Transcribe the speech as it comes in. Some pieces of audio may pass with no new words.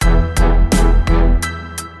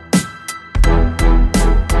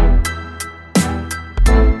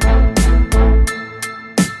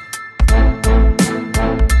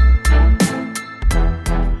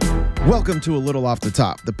Welcome to A Little Off the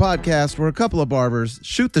Top, the podcast where a couple of barbers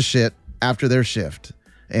shoot the shit after their shift.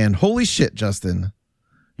 And holy shit, Justin,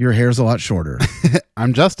 your hair's a lot shorter.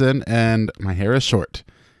 I'm Justin, and my hair is short.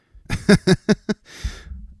 I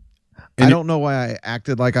don't know why I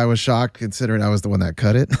acted like I was shocked, considering I was the one that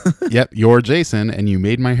cut it. Yep, you're Jason, and you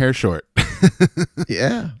made my hair short.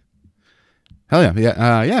 Yeah. Hell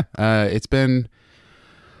yeah. It's been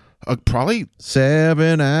probably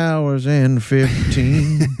 7 hours and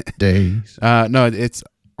 15 days. No, it's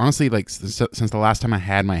honestly like since the last time I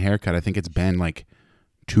had my hair cut, I think it's been like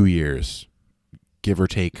 2 years, give or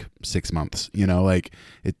take 6 months. You know, like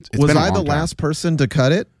it's was been a I long the time. last person to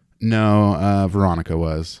cut it? No, Veronica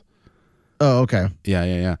was. Oh, okay.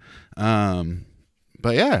 Yeah.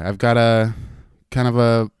 But yeah, I've got a kind of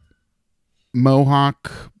a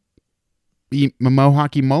mohawky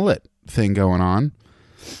mullet thing going on.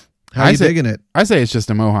 How are you digging it? I say it's just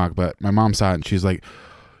a mohawk, but my mom saw it and she's like,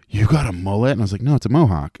 "You got a mullet?" And I was like, "No, it's a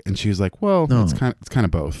mohawk." And she was like, "Well, No. it's kind of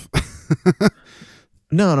both."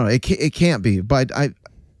 No, it can't be. But I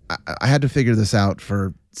had to figure this out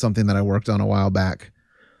for something that I worked on a while back.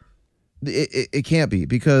 It can't be,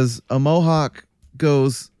 because a mohawk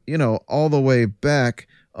goes, all the way back.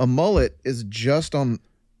 A mullet is just on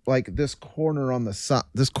like this corner on the side,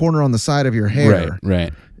 side of your hair.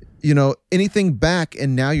 Right. Anything back,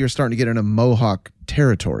 and now you're starting to get into mohawk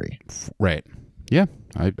territory. Right. Yeah,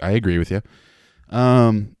 I agree with you.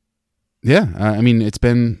 Yeah, I mean, it's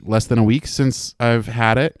been less than a week since I've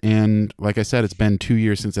had it, and like I said, it's been 2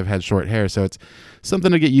 years since I've had short hair, so it's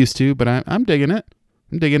something to get used to. But I'm digging it.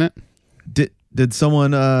 Did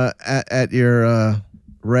someone at your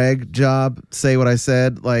reg job say what I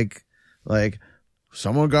said? Like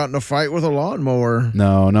someone got in a fight with a lawnmower?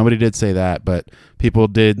 No, nobody did say that, but people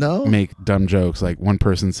did No? make dumb jokes. Like one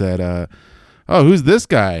person said, "Oh, who's this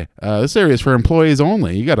guy? This area is for employees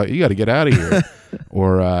only. You gotta get out of here."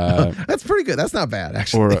 Or that's pretty good. That's not bad,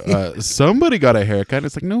 actually. or somebody got a haircut.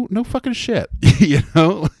 It's like no fucking shit.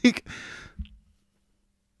 Like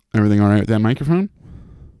everything all right with that microphone?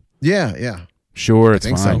 Yeah. Sure, it's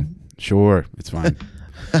think fine. Sure, it's fine.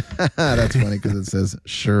 That's funny because it says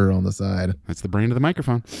 "sure" on the side. That's the brand of the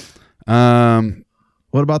microphone.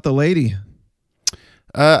 What about the lady?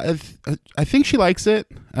 I think she likes it.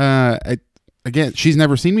 Again, she's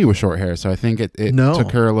never seen me with short hair, so I think it No.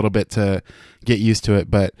 took her a little bit to get used to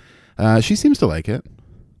it, but she seems to like it.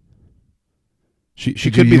 She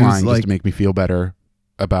Did could you be use, lying just to make me feel better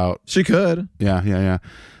about. She could. Yeah.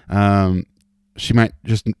 She might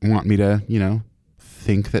just want me to,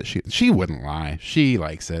 think that she wouldn't lie. She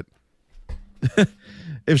likes it.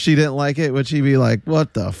 If she didn't like it, would she be like,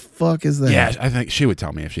 "What the fuck is that?" Yeah, I think she would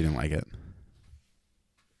tell me if she didn't like it.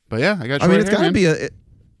 But yeah, I got. I mean, it's hair, got to man. be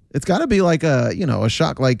it's got to be like a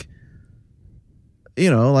shock, like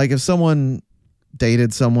if someone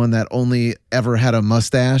dated someone that only ever had a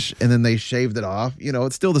mustache and then they shaved it off,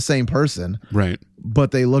 it's still the same person, Right. but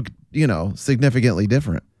they look, significantly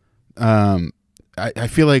different. I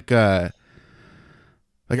feel like I've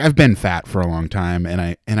been fat for a long time,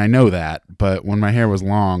 and I know that, but when my hair was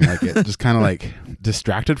long, like it just kind of like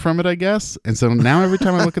distracted from it, I guess. And so now every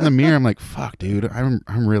time I look in the mirror, I'm like, fuck, dude, I'm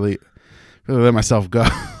really let myself go.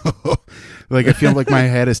 Like I feel like my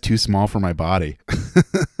head is too small for my body.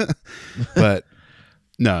 But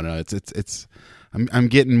no, it's I'm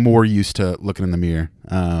getting more used to looking in the mirror.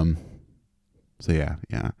 So yeah.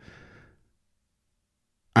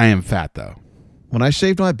 I am fat though. When I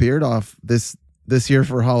shaved my beard off this year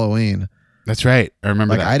for Halloween, That's right. I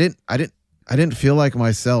remember that. I didn't feel like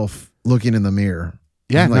myself looking in the mirror.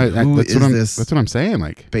 Yeah, I'm like, who that's is that's this what I'm saying.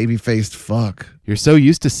 Like baby-faced fuck? you're so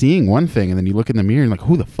used to seeing one thing, and then you look in the mirror and like,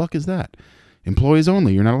 who the fuck is that? Employees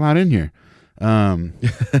only. You're not allowed in here.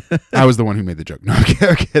 I was the one who made the joke. No, I'm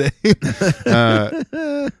kidding.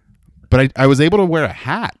 But I was able to wear a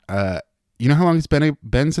hat. You know how long it's been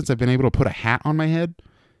since I've been able to put a hat on my head?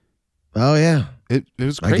 Oh yeah, It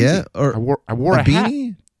was crazy. Or I wore a hat.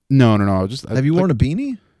 beanie? No. Have you worn a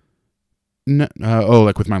beanie? No.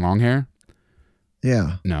 Like with my long hair?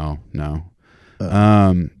 Yeah. No.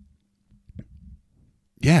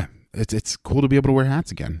 Yeah, it's cool to be able to wear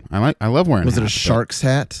hats again. I love wearing. Was it a hats, Shark's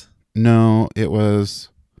hat? No, it was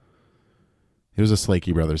a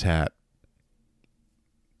Slakey Brothers hat.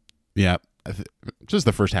 Yeah, just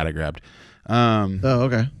the first hat I grabbed. Oh,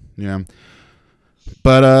 okay. Yeah,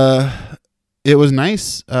 but it was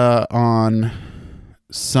nice. On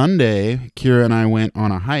Sunday, Kira and I went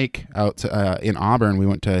on a hike out to, in Auburn. We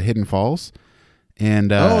went to Hidden Falls.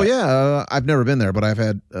 And I've never been there, but I've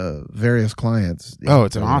had various clients.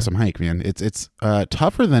 It's an awesome hike, man. It's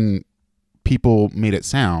tougher than people made it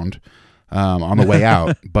sound. on the way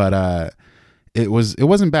out, but it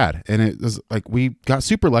wasn't bad, and it was like we got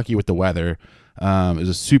super lucky with the weather. It was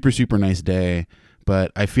a super super nice day,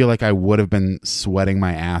 but I feel like I would have been sweating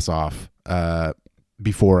my ass off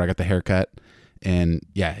before I got the haircut. And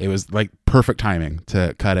yeah, it was like perfect timing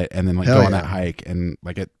to cut it and then like go on that hike, and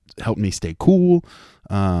like it helped me stay cool.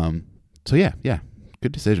 So yeah,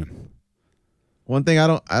 good decision. One thing I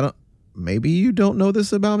don't, maybe you don't know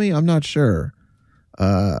this about me. I'm not sure.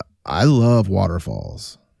 I love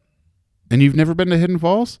waterfalls. And you've never been to Hidden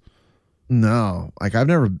Falls? No, like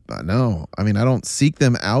no. I mean, I don't seek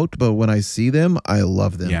them out, but when I see them, I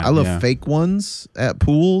love them. I love fake ones at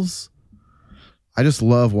pools. I just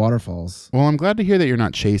love waterfalls. Well, I'm glad to hear that you're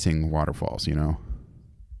not chasing waterfalls, you know?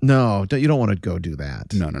 No, you don't want to go do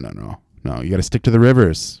that. No. You got to stick to the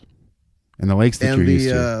rivers and the lakes that you're used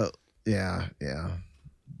to. Yeah.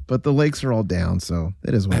 But the lakes are all down, so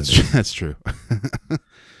it is what it is. That's true.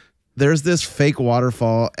 There's this fake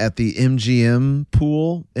waterfall at the MGM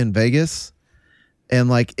pool in Vegas, and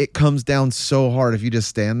like it comes down so hard if you just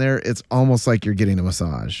stand there, it's almost like you're getting a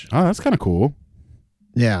massage. Oh, that's kind of cool.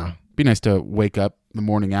 Yeah. Be nice to wake up the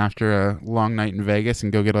morning after a long night in Vegas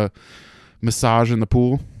and go get a massage in the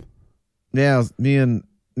pool. Yeah, me and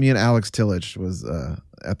Alex Tillage was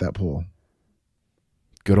at that pool.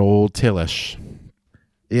 Good old Tillish.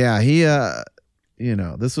 Yeah, he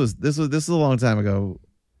this was a long time ago.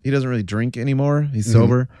 He doesn't really drink anymore. He's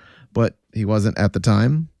sober, but he wasn't at the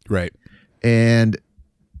time. Right. And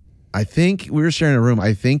I think we were sharing a room.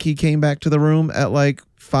 I think he came back to the room at like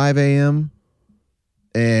 5 a.m.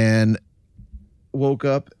 and woke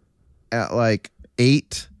up at like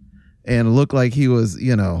 8 and looked like he was,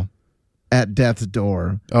 at death's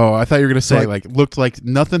door. Oh, I thought you were gonna say like looked like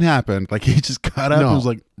nothing happened. Like he just got up and was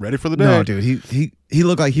like ready for the day. No, dude, he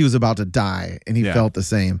looked like he was about to die, and he felt the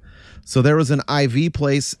same. So there was an IV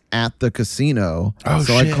place at the casino. Oh,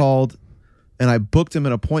 so shit. I called and I booked him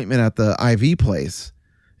an appointment at the IV place.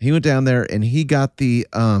 He went down there and he got the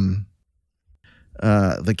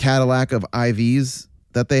Cadillac of IVs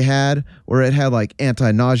that they had, where it had like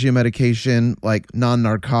anti-nausea medication, like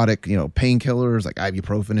non-narcotic, painkillers like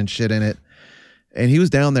ibuprofen and shit in it. And he was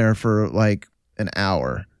down there for like an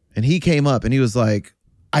hour, and he came up and he was like,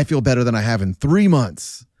 I feel better than I have in 3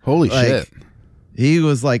 months. Holy shit. He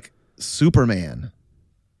was like Superman.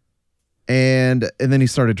 And then he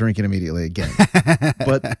started drinking immediately again.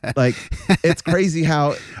 But like, it's crazy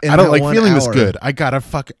how I don't like feeling this good. I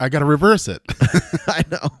gotta reverse it. I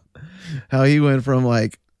know how he went from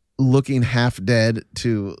like looking half dead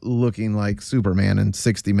to looking like Superman in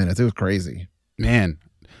 60 minutes. It was crazy. Man,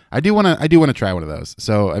 I do want to try one of those.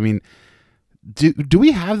 So, I mean, do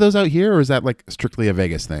we have those out here, or is that like strictly a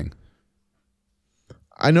Vegas thing?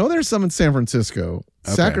 I know there's some in San Francisco.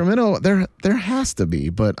 Okay. Sacramento, there has to be,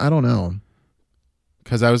 but I don't know.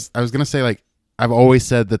 Because I was gonna say, like, I've always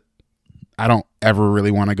said that I don't ever really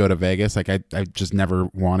want to go to Vegas. Like I just never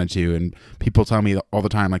wanted to, and people tell me all the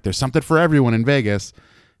time, like, there's something for everyone in Vegas,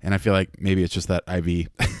 and I feel like maybe it's just that IV.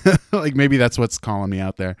 Like maybe that's what's calling me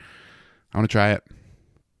out there. I want to try it.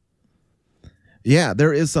 Yeah,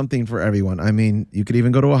 there is something for everyone. I mean, you could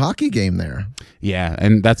even go to a hockey game there. Yeah,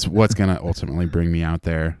 and that's what's going to ultimately bring me out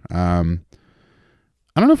there.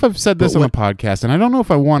 I don't know if I've said this on the podcast, and I don't know if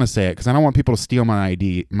I want to say it because I don't want people to steal my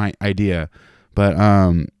idea. But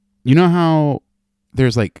you know how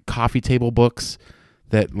there's like coffee table books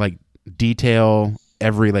that like detail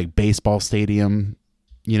every like baseball stadium,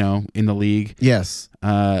 in the league? Yes.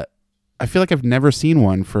 I feel like I've never seen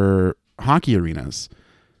one for hockey arenas.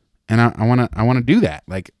 And I want to do that.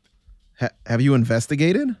 Like, have you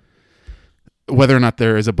investigated whether or not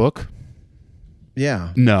there is a book?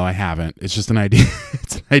 Yeah. No, I haven't. It's just an idea.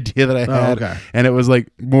 It's an idea that I had. Okay. And it was like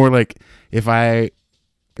more like if I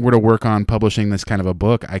were to work on publishing this kind of a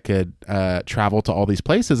book, I could travel to all these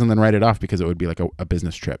places and then write it off because it would be like a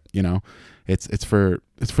business trip. It's for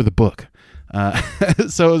the book.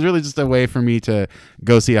 So it was really just a way for me to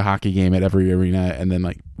go see a hockey game at every arena and then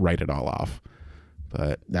like write it all off.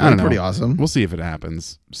 But I don't know. Pretty awesome. We'll see if it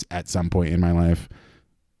happens at some point in my life.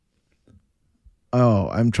 Oh,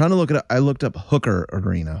 I'm trying to look it up. I looked up Hooker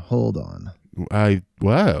Arena. Hold on.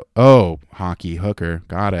 Whoa. Oh, hockey hooker.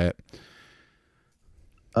 Got it.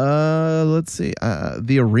 Let's see.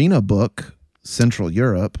 The Arena book, Central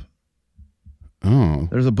Europe. Oh.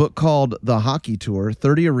 There's a book called The Hockey Tour,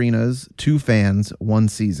 30 arenas, 2 fans, 1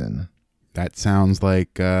 season. That sounds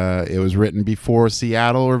like it was written before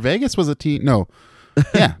Seattle or Vegas was a team. No.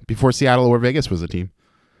 Yeah, before Seattle or Vegas was a team.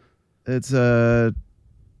 It's 2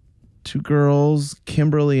 girls,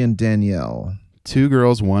 Kimberly and Danielle. 2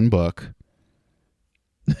 girls, 1 book.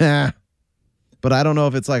 But I don't know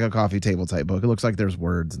if it's like a coffee table type book. It looks like there's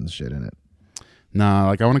words and shit in it. Nah,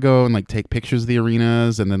 like I want to go and like take pictures of the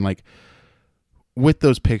arenas, and then like with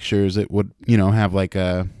those pictures, it would, you know, have like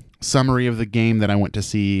a summary of the game that I went to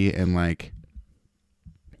see and like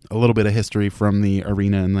a little bit of history from the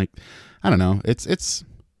arena, and like I don't know, it's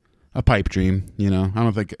a pipe dream, you know. I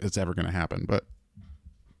don't think it's ever going to happen, but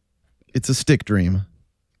It's a stick dream.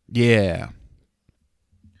 yeah.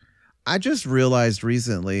 I just realized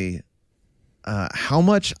recently how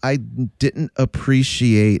much I didn't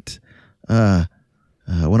appreciate when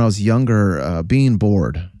I was younger being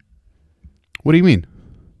bored. What do you mean?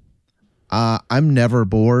 I'm never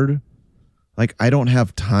bored. Like, I don't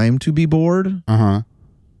have time to be bored. Uh-huh.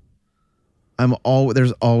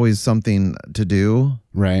 There's always something to do.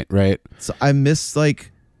 Right. So I miss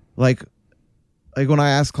like when I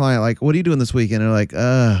ask client, like, what are you doing this weekend? And they're like,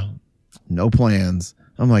 no plans.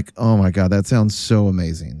 I'm like, oh my God, that sounds so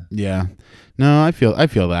amazing. Yeah. No, I feel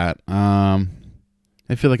that. I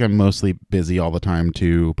feel like I'm mostly busy all the time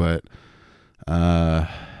too, but I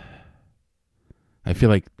feel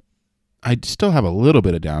like I still have a little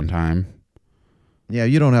bit of downtime. Yeah,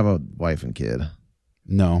 you don't have a wife and kid.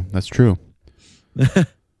 No, that's true.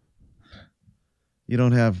 You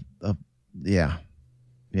don't have a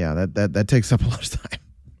that takes up a lot of time.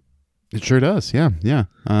 It sure does. Yeah.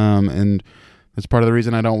 And that's part of the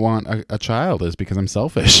reason I don't want a child is because I'm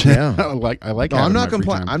selfish. Yeah. I like. No, having I'm my not free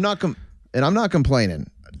complaining. time. I'm not complaining.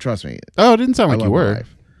 Trust me. Oh, it didn't sound I like you love my were.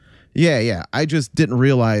 wife. Yeah. I just didn't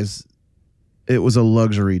realize it was a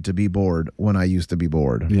luxury to be bored when I used to be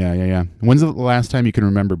bored. Yeah. When's the last time you can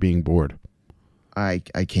remember being bored? I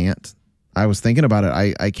can't. I was thinking about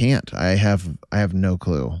it. I can't. I have no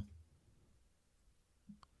clue.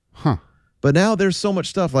 Huh. But now there's so much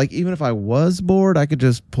stuff. Like, even if I was bored, I could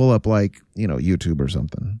just pull up, like, you know, YouTube or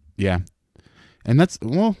something. Yeah. And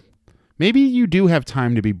maybe you do have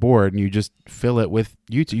time to be bored and you just fill it with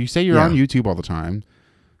YouTube. You say you're on YouTube all the time.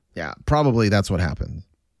 Yeah, probably that's what happened.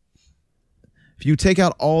 If you take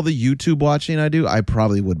out all the YouTube watching I do, I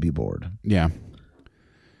probably would be bored. Yeah.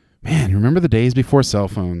 Man, remember the days before cell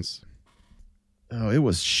phones? Oh, it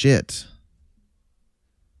was shit.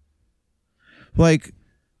 Like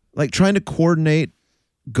trying to coordinate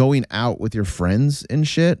going out with your friends and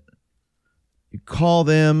shit. You call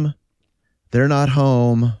them, they're not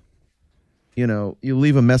home. You know, you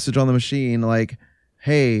leave a message on the machine like,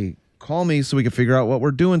 hey, call me so we can figure out what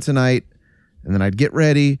we're doing tonight. And then I'd get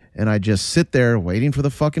ready and I'd just sit there waiting for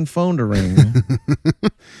the fucking phone to ring.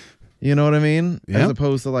 You know what I mean? Yep. As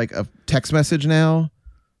opposed to like a text message now.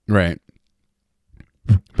 Right.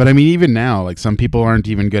 But I mean, even now, like some people aren't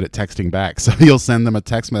even good at texting back. So you'll send them a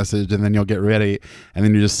text message and then you'll get ready and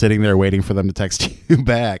then you're just sitting there waiting for them to text you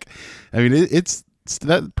back. I mean, it's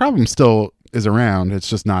that problem still is around. It's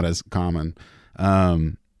just not as common.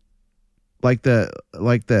 Like that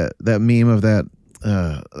meme of that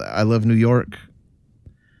I Love New York.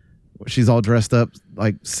 She's all dressed up,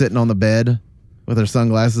 like sitting on the bed with her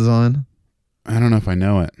sunglasses on. I don't know if I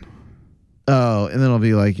know it. Oh, and then it'll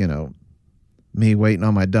be like, you know, me waiting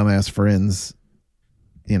on my dumbass friends,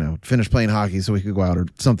 you know, finish playing hockey so we could go out or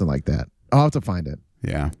something like that. I'll have to find it.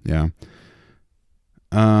 Yeah. Yeah.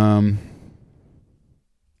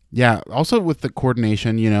 Also with the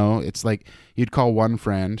coordination, you know, it's like you'd call one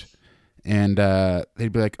friend and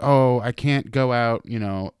they'd be like, oh, I can't go out, you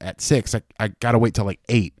know, at 6. I got to wait till like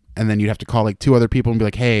 8. And then you'd have to call like 2 other people and be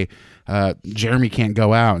like, hey, Jeremy can't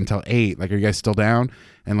go out until 8. Like, are you guys still down?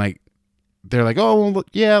 And like, they're like, oh, well,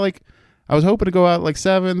 yeah, like I was hoping to go out like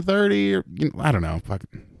 7:30 or, you know, I don't know.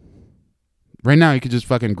 Right now you could just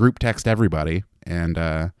fucking group text everybody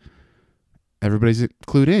and everybody's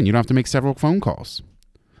clued in. You don't have to make several phone calls.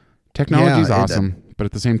 Technology's awesome, but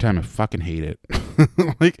at the same time, I fucking hate it.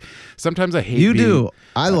 Like sometimes I hate you do.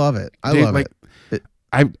 I love it. I love like, it.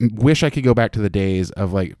 I wish I could go back to the days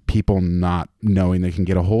of like people not knowing they can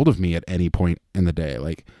get a hold of me at any point in the day.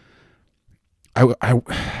 Like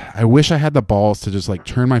I wish I had the balls to just like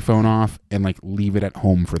turn my phone off and like leave it at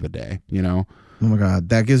home for the day, you know? Oh my God.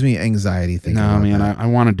 That gives me anxiety thinking about man, that. I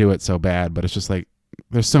want to do it so bad, but it's just like,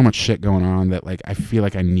 there's so much shit going on that like, I feel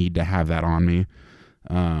like I need to have that on me.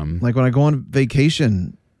 Like when I go on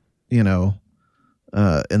vacation, you know,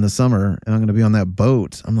 in the summer and I'm going to be on that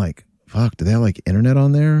boat, I'm like, fuck, do they have like internet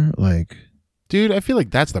on there? Like, dude, I feel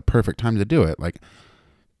like that's the perfect time to do it. Like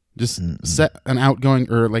just set an outgoing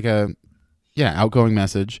or like outgoing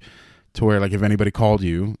message to where like if anybody called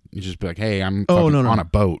you, you just be like, hey, I'm on a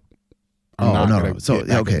boat. I'm not going to get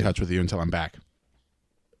back in touch with you until I'm back.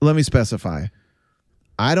 Let me specify.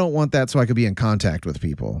 I don't want that so I could be in contact with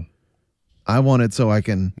people. I want it so I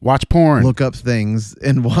can watch porn, look up things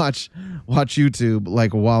and watch watch YouTube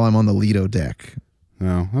like while I'm on the Lido deck.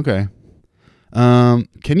 Oh, okay.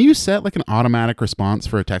 Can you set like an automatic response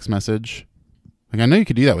for a text message? Like I know you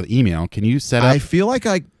could do that with email. Can you set up? I feel like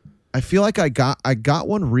I got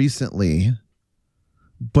one recently,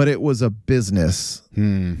 but it was a business.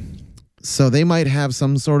 So they might have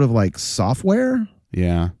some sort of like software.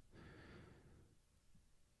 Yeah.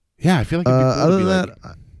 Yeah, I feel like it'd be cool other to be than like,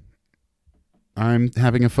 that, I'm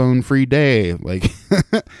having a phone-free day. Like,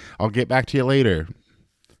 I'll get back to you later.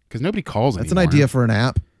 Because nobody calls that's anymore. an idea for an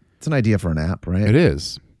app. It's an idea for an app, right? It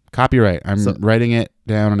is. Copyright. I'm writing it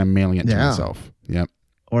down and I'm mailing it to myself. Yep.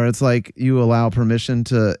 Or it's like you allow permission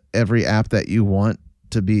to every app that you want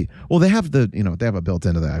to be. Well, they have they have a built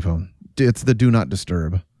into the iPhone. It's the do not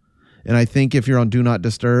disturb. And I think if you're on do not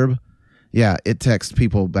disturb, yeah, it texts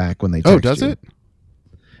people back when they text you. Oh, does it?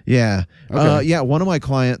 Yeah. Okay. Yeah. One of my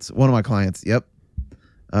clients, yep.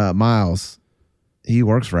 Miles, he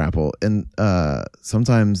works for Apple. And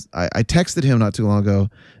sometimes I texted him not too long ago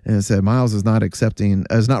and it said, Miles is not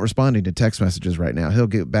responding to text messages right now. He'll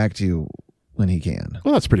get back to you when he can.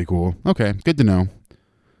 Well, that's pretty cool. Okay. Good to know.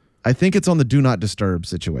 I think it's on the do not disturb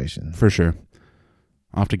situation. For sure.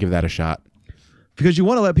 I'll have to give that a shot. Because you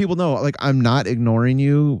want to let people know, like, I'm not ignoring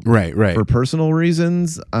you. Right. For personal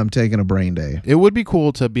reasons. I'm taking a brain day. It would be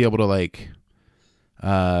cool to be able to, like,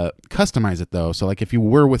 customize it, though. So, like, if you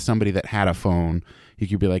were with somebody that had a phone, you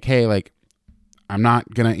could be like, hey, like, I'm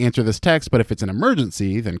not going to answer this text, but if it's an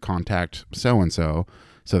emergency, then contact so-and-so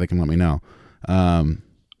so they can let me know.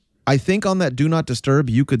 I think on that do not disturb,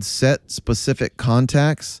 you could set specific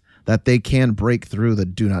contacts that they can break through the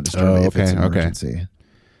do not disturb if it's an emergency. Okay.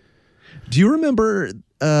 Do you remember,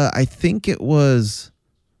 I think it was,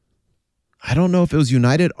 I don't know if it was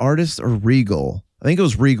United Artists or Regal. I think it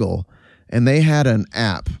was Regal. And they had an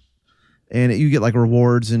app. And you get like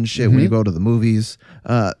rewards and shit when you go to the movies.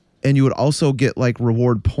 And you would also get like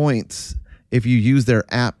reward points if you use their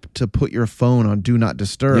app to put your phone on do not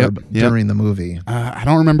disturb during the movie. I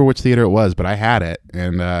don't remember which theater it was, but I had it.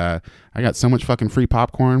 And I got so much fucking free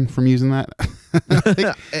popcorn from using that.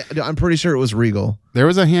 I'm pretty sure it was Regal. There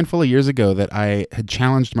was a handful of years ago that I had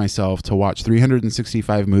challenged myself to watch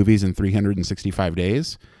 365 movies in 365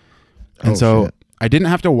 days. And shit. I didn't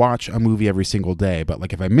have to watch a movie every single day, but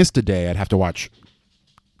like if I missed a day, I'd have to watch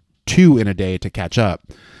 2 in a day to catch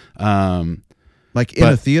up. Like in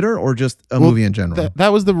a theater or just a movie in general? That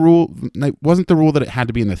was the rule. It wasn't the rule that it had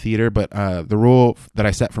to be in the theater, but the rule that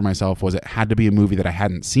I set for myself was it had to be a movie that I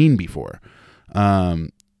hadn't seen before.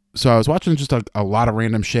 So I was watching just a lot of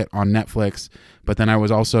random shit on Netflix, but then I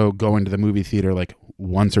was also going to the movie theater like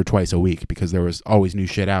once or twice a week because there was always new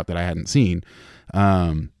shit out that I hadn't seen.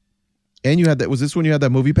 And you had that. Was this when you had that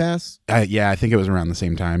movie pass? Yeah, I think it was around the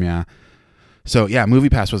same time. Yeah. So yeah, Movie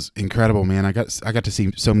Pass was incredible, man. I got to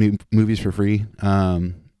see so many movies for free.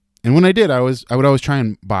 And when I did, I would always try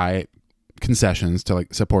and buy concessions to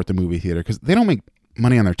like support the movie theater because they don't make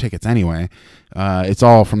money on their tickets anyway. It's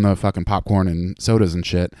all from the fucking popcorn and sodas and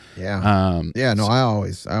shit. Yeah. No, I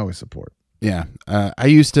always support. Yeah. I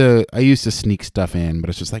used to sneak stuff in, but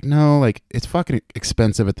it's just like, no, like it's fucking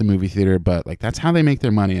expensive at the movie theater, but like that's how they make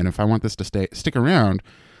their money. And if I want this to stick around,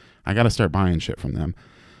 I got to start buying shit from them.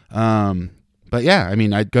 But yeah, I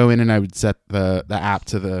mean, I'd go in and I would set the app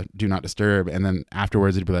to the do not disturb. And then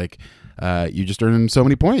afterwards it'd be like, you just earned so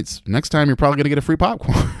many points. Next time you're probably going to get a free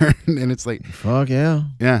popcorn. And it's like, fuck yeah.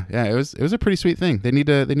 Yeah. It was a pretty sweet thing. They need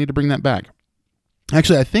to bring that back.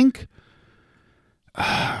 Actually, I think,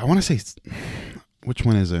 I want to say, which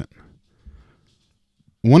one is it?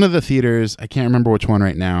 One of the theaters, I can't remember which one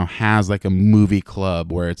right now, has like a movie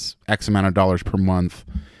club where it's X amount of dollars per month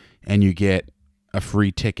and you get a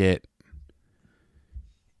free ticket.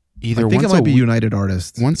 I think it might be United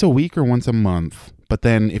Artists. Once a week or once a month. But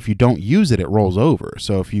then if you don't use it, it rolls over.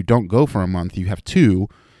 So if you don't go for a month, you have 2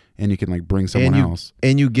 and you can like bring someone else.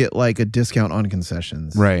 And you get like a discount on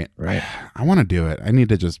concessions. Right. I want to do it. I need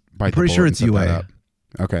to just bite the bullet. Pretty sure it's UA.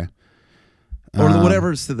 Okay. Or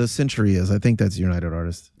whatever the Century is. I think that's United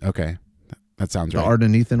Artists. Okay. That sounds right. The Art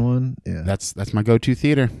and Ethan one. Yeah. That's my go-to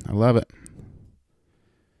theater. I love it.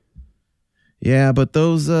 Yeah, but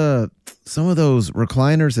those some of those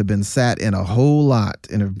recliners have been sat in a whole lot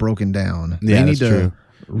and have broken down. Yeah, they need that's to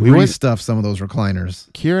restuff some of those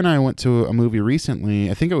recliners. Kira and I went to a movie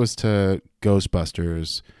recently. I think it was to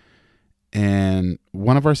Ghostbusters, and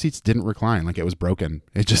one of our seats didn't recline. Like it was broken.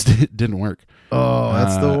 It didn't work. Oh,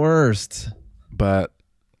 that's the worst. But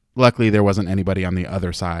luckily there wasn't anybody on the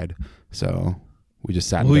other side, so we just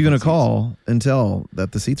sat. Who are you going to call and tell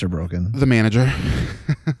that the seats are broken? The manager.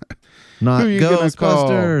 Not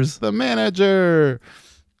Ghostbusters. The manager.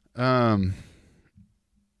 That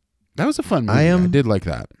That was a fun movie. I did like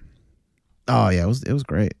that. Oh yeah, it was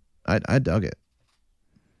great. I dug it.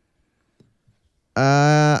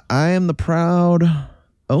 I am the proud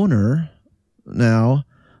owner now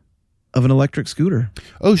of an electric scooter.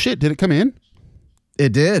 Oh shit! Did it come in?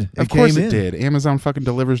 It did. Of course it did. Amazon fucking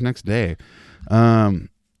delivers next day. Hell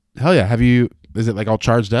yeah! Is it like all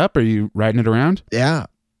charged up? Are you riding it around? Yeah,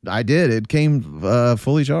 I did. It came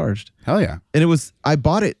fully charged. Hell yeah! And I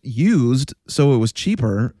bought it used, so it was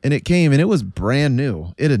cheaper, and it came and it was brand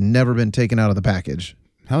new. It had never been taken out of the package.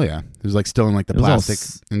 Hell yeah! It was like still in like the plastic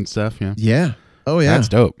and stuff. Yeah. Yeah. Oh yeah. That's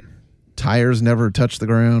dope. Tires never touched the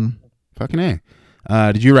ground. Fucking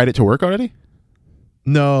A. Did you ride it to work already?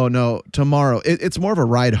 No. Tomorrow. It's more of a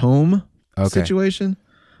ride home situation.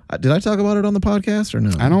 Did I talk about it on the podcast or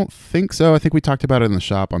no? I don't think so. I think we talked about it in the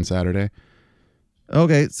shop on Saturday.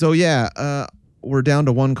 Okay. So yeah, we're down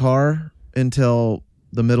to one car until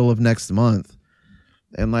the middle of next month.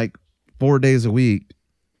 And like 4 days a week,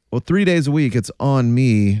 3 days a week, it's on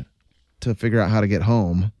me to figure out how to get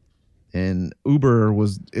home. And Uber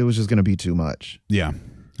was just going to be too much. Yeah.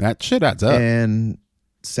 That shit adds up. And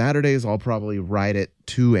Saturdays, I'll probably ride it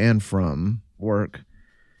to and from work.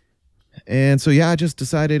 And so, yeah, I just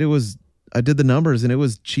decided I did the numbers and it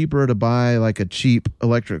was cheaper to buy like a cheap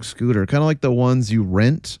electric scooter, kind of like the ones you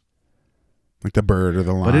rent. Like the Bird or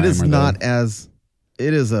the Lime. But it is not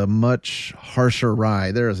it is a much harsher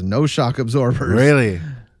ride. There is no shock absorbers. Really?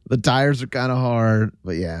 The tires are kind of hard,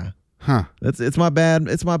 but yeah. Huh. It's my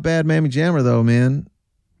bad Mammy Jammer though, man.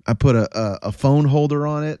 I put a phone holder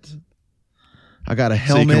on it. I got a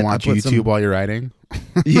helmet. So you can watch YouTube while you're riding?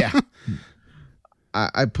 Yeah.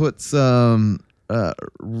 I put some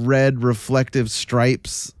red reflective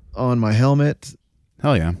stripes on my helmet.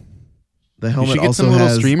 Hell yeah. The helmet you should get also some little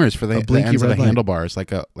has streamers for the ends of the light. handlebars,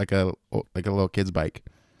 like a little kid's bike.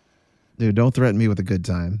 Dude, don't threaten me with a good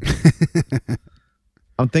time.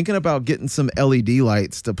 I'm thinking about getting some LED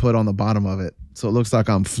lights to put on the bottom of it, so it looks like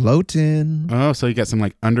I'm floating. Oh, so you got some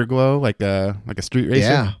like underglow, like a street racer.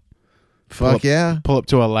 Yeah. Fuck yeah. Pull up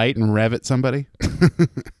to a light and rev at somebody.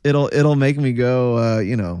 It'll make me go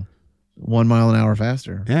 1 mile an hour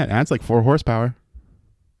faster. Yeah, that's like 4 horsepower.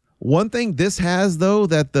 One thing this has though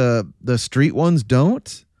that the street ones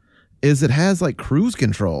don't is it has like cruise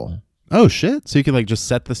control. Oh shit. So you can like just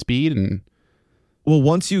set the speed and well,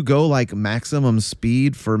 once you go like maximum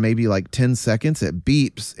speed for maybe like 10 seconds, it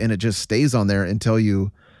beeps and it just stays on there until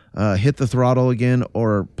you hit the throttle again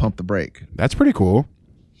or pump the brake. That's pretty cool.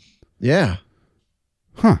 Yeah.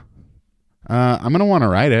 Huh. I'm going to want to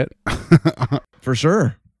ride it. For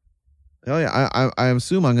sure. Hell yeah. I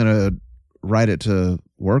assume I'm going to ride it to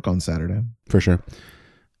work on Saturday. For sure.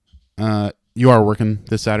 You are working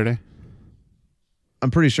this Saturday?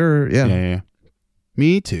 I'm pretty sure. Yeah. Yeah.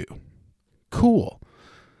 Me too. Cool.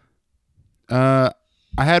 I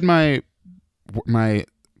had my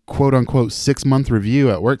quote unquote 6-month review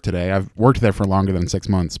at work today. I've worked there for longer than 6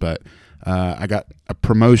 months, but I got a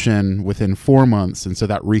promotion within 4 months, and so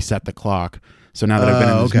that reset the clock. So now that I've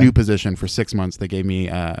been in this new position for 6 months, they gave me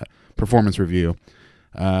a performance review.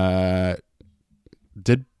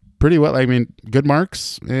 Did pretty well. I mean, good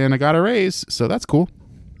marks, and I got a raise, so that's cool.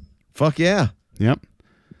 Fuck yeah. Yep.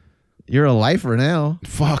 You're a lifer now.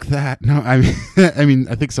 Fuck that. No, I mean,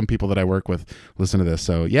 I think some people that I work with listen to this.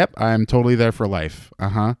 So, yep, I'm totally there for life.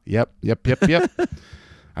 Yep.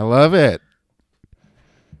 I love it.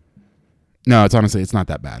 No, it's honestly, it's not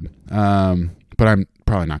that bad. But I'm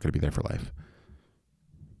probably not going to be there for life.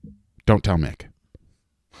 Don't tell Mick.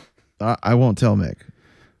 I won't tell Mick.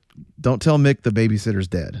 Don't tell Mick the babysitter's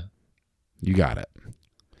dead. You got it.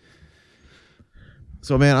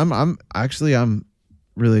 So, man, I'm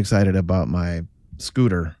really excited about my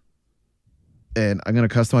scooter, and I'm going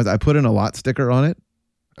to customize. I put in a lot sticker on it.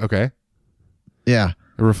 Okay. Yeah.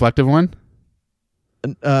 A reflective one?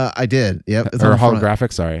 I did. Yep. It's or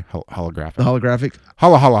holographic. Sorry. Holographic. Holographic.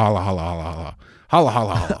 Holla.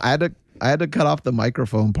 I had to cut off the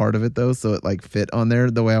microphone part of it though, so it like fit on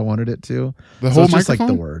there the way I wanted it to. The whole it's just microphone?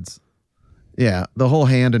 like the words. Yeah, the whole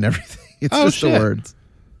hand and everything. It's just shit. the words.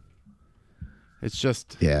 It's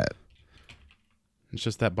just It's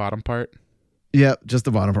just that bottom part. Yep, just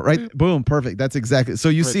the bottom part. Right. Boom. Perfect. That's exactly. So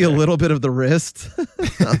you see there. A little bit of the wrist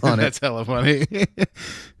on it. That's hella funny.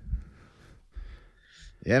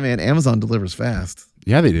 Yeah, man. Amazon delivers fast.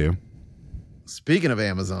 Yeah, they do. Speaking of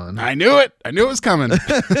Amazon. I knew it. I knew it was coming.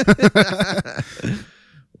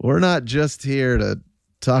 We're not just here to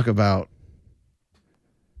talk about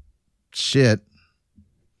shit.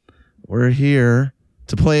 We're here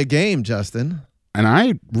to play a game, Justin. And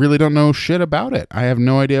I really don't know shit about it. I have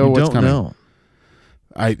no idea what's coming. Know.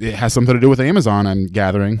 It has something to do with Amazon, I'm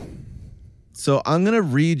gathering. So I'm going to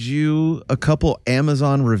read you a couple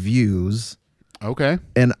Amazon reviews, Okay.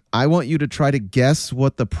 and I want you to try to guess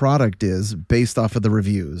what the product is based off of the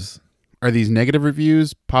reviews. Are these negative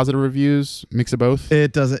reviews, positive reviews, mix of both?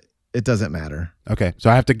 It doesn't matter. Okay.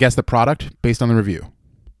 So I have to guess the product based on the review.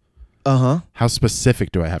 Uh-huh. How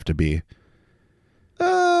specific do I have to be?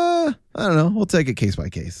 I don't know. We'll take it case by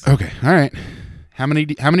case. Okay. All right. How many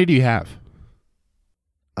do you have?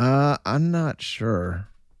 I'm not sure.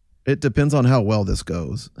 It depends on how well this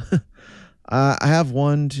goes. I have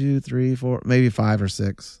 1, 2, 3, 4, maybe 5 or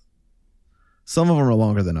 6. Some of them are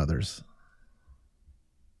longer than others.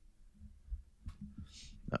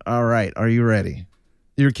 All right. Are you ready?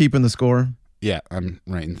 You're keeping the score? Yeah, I'm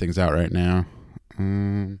writing things out right now.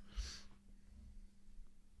 All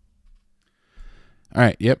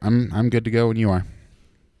right. Yep. I'm good to go when you are.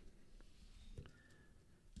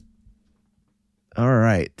 All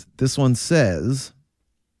right. This one says,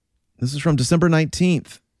 this is from December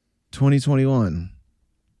 19th, 2021.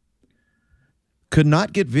 Could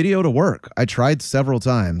not get video to work. I tried several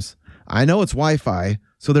times. I know it's Wi-Fi,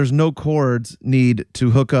 so there's no cords need to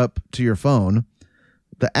hook up to your phone.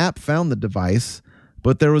 The app found the device,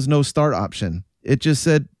 but there was no start option. It just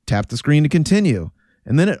said, tap the screen to continue.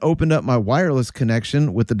 And then it opened up my wireless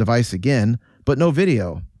connection with the device again, but no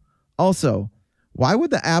video. Also, why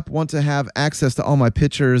would the app want to have access to all my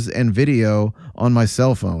pictures and video on my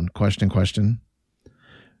cell phone? Question.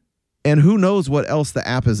 And who knows what else the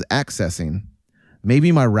app is accessing?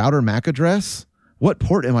 Maybe my router MAC address? What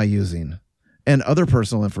port am I using? And other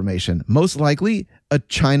personal information. Most likely a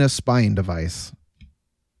China spying device.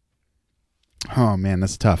 Oh man,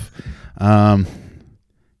 that's tough.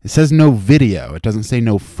 It says no video. It doesn't say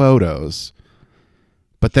no photos.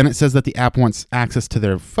 But then it says that the app wants access to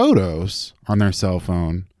their photos on their cell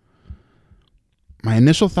phone. My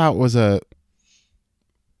initial thought was a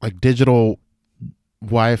digital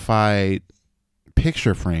Wi-Fi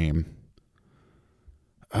picture frame.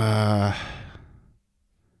 I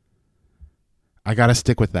got to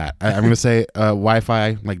stick with that. I'm going to say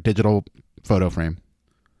Wi-Fi, digital photo frame.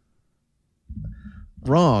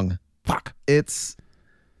 Wrong. Fuck. It's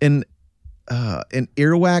an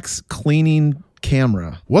earwax cleaning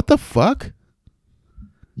camera. What the fuck?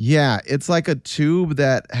 Yeah, it's like a tube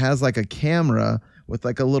that has like a camera with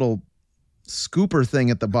like a little scooper thing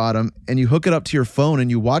at the bottom, and you hook it up to your phone and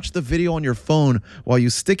you watch the video on your phone while you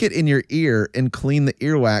stick it in your ear and clean the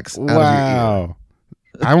earwax out of your ear.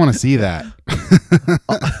 I want to see that.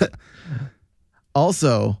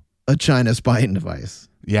 Also, a China spying device.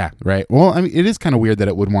 Yeah, right. Well, I mean, it is kind of weird that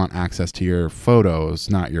it would want access to your photos,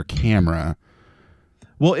 not your camera.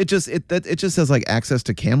 Well, it just says like access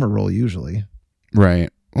to camera roll usually.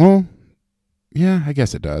 Right. Well, yeah, I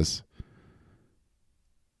guess it does.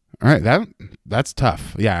 All right, that's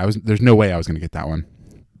tough. Yeah, there's no way I was going to get that one.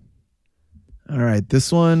 All right,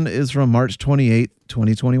 this one is from March 28th,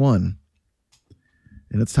 2021.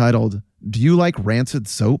 And it's titled, "Do you like rancid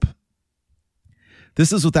soap?"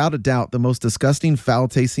 This is without a doubt the most disgusting,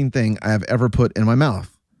 foul-tasting thing I have ever put in my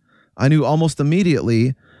mouth. I knew almost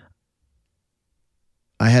immediately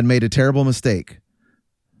I had made a terrible mistake.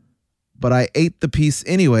 But I ate the piece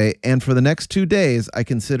anyway, and for the next 2 days, I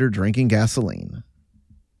considered drinking gasoline.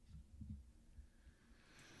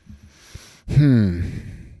 You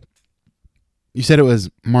said it was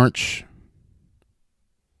March.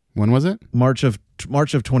 When was it? March of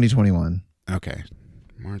 2021. Okay.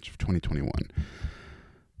 March of 2021.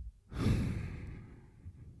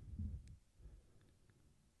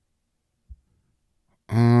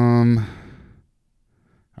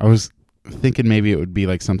 I was thinking maybe it would be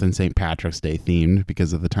like something St. Patrick's Day themed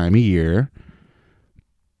because of the time of year.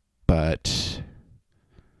 But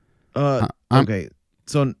okay.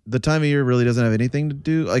 So the time of year really doesn't have anything to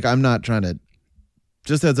do. Like, I'm not trying to,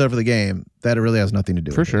 just heads up for the game, that it really has nothing to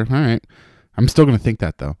do for with sure. it. All right. I'm still going to think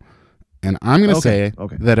that though. And I'm going to say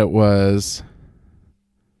that it was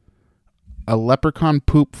a leprechaun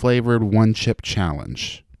poop flavored one chip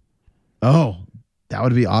challenge. Oh, that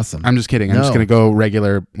would be awesome. I'm just kidding. I'm just going to go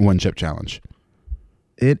regular one chip challenge.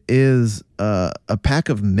 It is a pack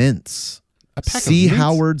of mints. A pack C. of mints?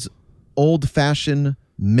 Howard's old fashioned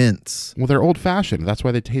mints. Well, they're old fashioned. That's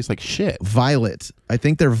why they taste like shit. Violet. I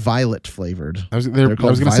think they're violet flavored. I was going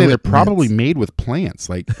to say they're probably made with plants.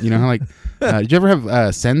 Like, you know how like, did you ever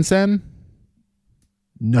have Sen?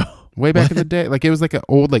 No. Way back in the day. Like, it was like an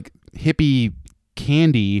old like hippie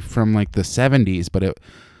candy from like the 70s, but it,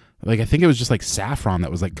 like, I think it was just like saffron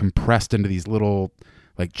that was like compressed into these little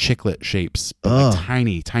like chiclet shapes, but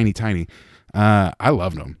like tiny. I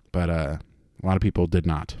loved them, but a lot of people did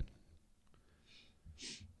not.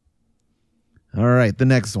 All right, the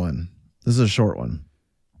next one. This is a short one.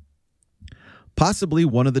 Possibly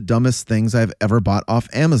one of the dumbest things I've ever bought off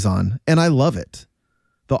Amazon, and I love it.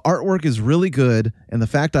 The artwork is really good, and the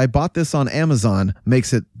fact I bought this on Amazon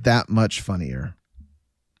makes it that much funnier.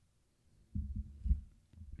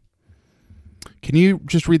 Can you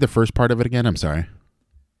just read the first part of it again? I'm sorry.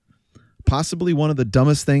 Possibly one of the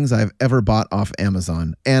dumbest things I've ever bought off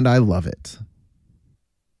Amazon, and I love it.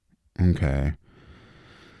 Okay.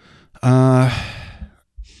 I'm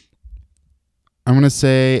going to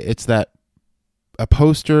say it's a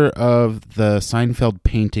poster of the Seinfeld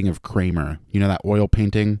painting of Kramer. You know that oil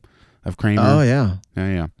painting of Kramer? Oh, yeah.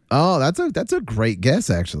 Yeah. Oh, that's a great guess,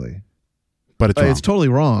 actually. But it's wrong. It's totally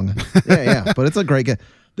wrong. Yeah, but it's a great guess.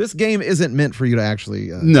 This game isn't meant for you to actually...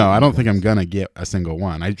 no, I don't think I'm going to get a single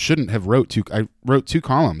one. I shouldn't have I wrote two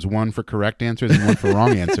columns, one for correct answers and one for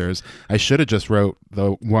wrong answers. I should have just wrote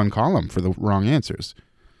the one column for the wrong answers.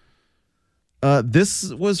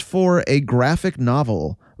 This was for a graphic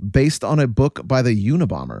novel based on a book by the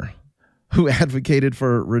Unabomber, who advocated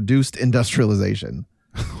for reduced industrialization.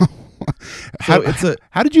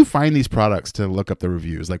 How did you find these products to look up the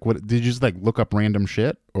reviews? Like, what did you just like look up random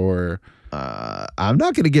shit, or I'm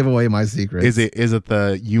not going to give away my secrets. Is it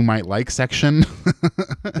the you might like section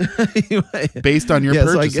based on your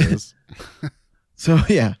purchases? So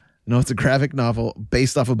yeah, no, it's a graphic novel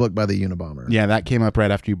based off a book by the Unabomber. Yeah, that came up right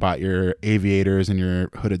after you bought your aviators and your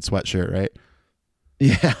hooded sweatshirt, right?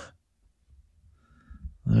 Yeah.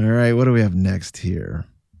 All right, what do we have next here?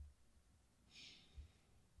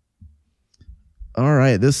 All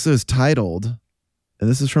right, this is titled, and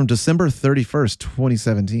this is from December 31st,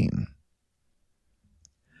 2017.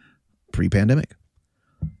 Pre-pandemic.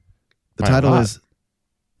 The title is,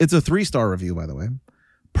 it's a 3-star review, by the way.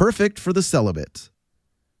 Perfect for the celibate.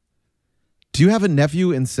 Do you have a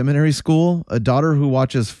nephew in seminary school? A daughter who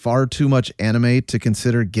watches far too much anime to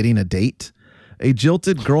consider getting a date? A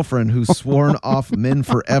jilted girlfriend who's sworn off men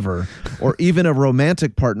forever? Or even a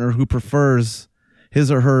romantic partner who prefers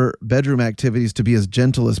his or her bedroom activities to be as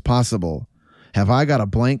gentle as possible? Have I got a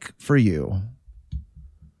blank for you?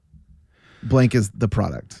 Blank is the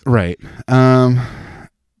product. Right.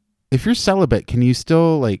 If you're celibate, can you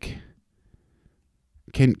still like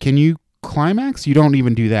can you climax? You don't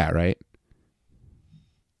even do that, right?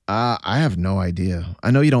 I have no idea. I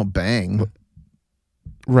know you don't bang.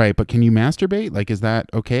 Right, but can you masturbate? Like, is that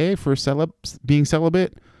okay for being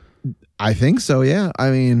celibate? I think so, yeah. I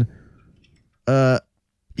mean, yeah,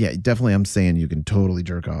 definitely I'm saying you can totally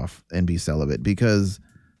jerk off and be celibate because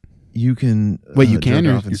you can... Wait, you can?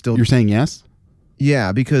 You're saying yes?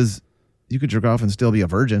 Yeah, because you could jerk off and still be a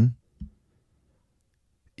virgin.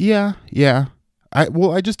 Yeah. I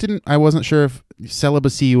wasn't sure if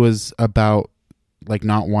celibacy was about like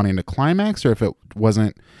not wanting to climax, or if it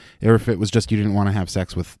wasn't, or if it was just you didn't want to have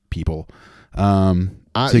sex with people. So it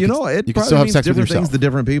probably can still have means sex with different yourself. things to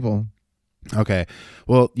different people. Okay.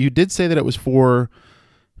 Well, you did say that it was for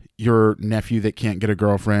your nephew that can't get a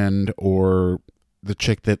girlfriend, or the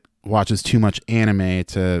chick that watches too much anime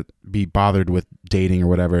to be bothered with dating or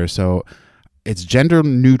whatever. So it's gender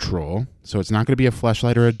neutral. So it's not going to be a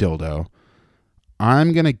fleshlight or a dildo.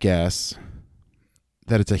 I'm going to guess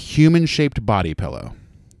that it's a human-shaped body pillow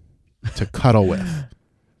to cuddle with.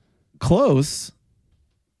 Close.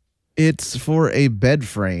 It's for a bed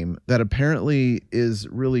frame that apparently is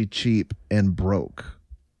really cheap and broke.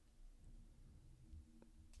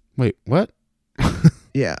 Wait, what?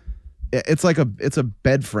 Yeah. It's a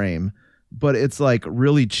bed frame, but it's like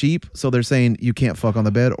really cheap. So they're saying you can't fuck on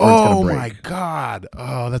the bed or it's going to break. Oh my God.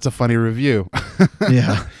 Oh, that's a funny review.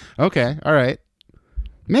 Yeah. Okay. All right.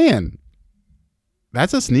 Man,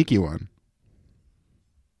 that's a sneaky one.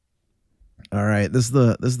 All right. This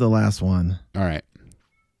is the last one. All right.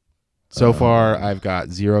 So far, I've got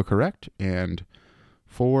 0 correct and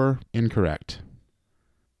 4 incorrect.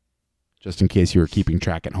 Just in case you were keeping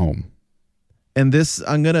track at home. And this,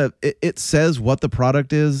 it says what the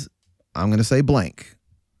product is. I'm going to say blank.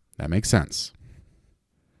 That makes sense.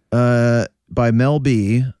 By Mel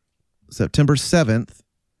B, September 7th,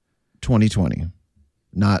 2020,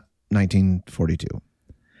 not 1942.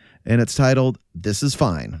 And it's titled, This Is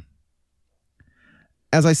Fine.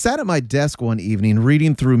 As I sat at my desk one evening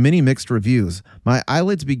reading through many mixed reviews, my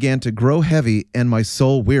eyelids began to grow heavy and my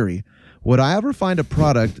soul weary. Would I ever find a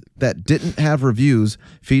product that didn't have reviews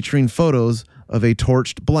featuring photos of a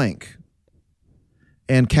torched blank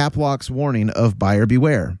and cap lock's warning of buyer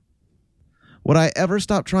beware? Would I ever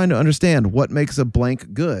stop trying to understand what makes a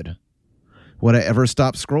blank good? Would I ever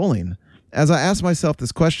stop scrolling? As I asked myself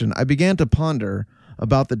this question, I began to ponder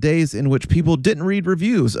about the days in which people didn't read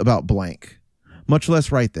reviews about blank, much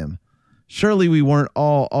less write them. Surely we weren't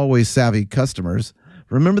all always savvy customers.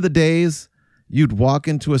 Remember the days you'd walk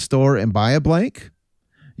into a store and buy a blank?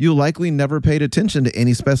 You likely never paid attention to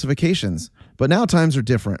any specifications, but now times are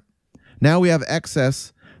different. Now we have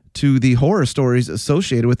access to the horror stories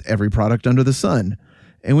associated with every product under the sun,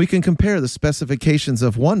 and we can compare the specifications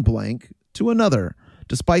of one blank to another,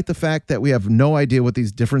 despite the fact that we have no idea what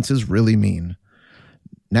these differences really mean.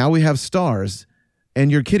 Now we have stars, and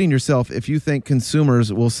you're kidding yourself if you think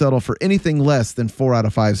consumers will settle for anything less than 4 out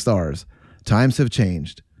of 5 stars. Times have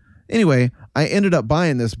changed. Anyway, I ended up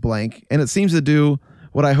buying this blank, and it seems to do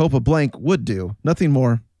what I hope a blank would do. Nothing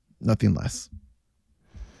more, nothing less.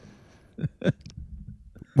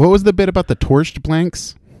 What was the bit about the torched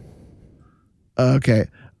blanks? Okay.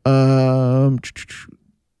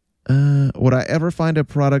 Would I ever find a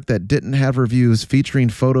product that didn't have reviews featuring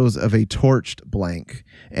photos of a torched blank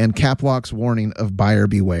and cap lock's warning of buyer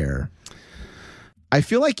beware? I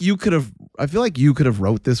feel like you could have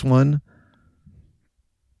wrote this one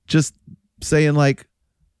just saying like,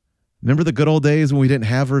 remember the good old days when we didn't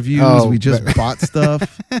have reviews, we just bought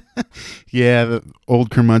stuff. Yeah, the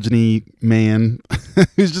old curmudgeon man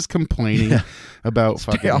who's just complaining about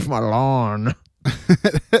Stay off my lawn.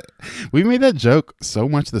 We made that joke so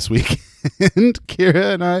much this week, and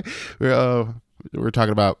Kira and I we're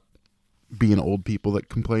talking about being old people that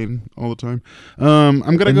complain all the time.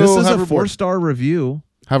 I'm gonna go. This is a 4-star review.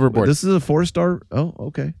 Hoverboard. This is a 4-star. Oh,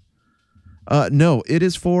 okay. No, it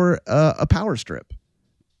is for a power strip.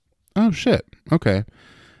 Oh shit. Okay.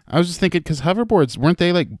 I was just thinking because hoverboards weren't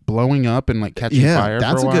they like blowing up and like catching fire?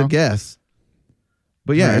 That's for a while? Good guess.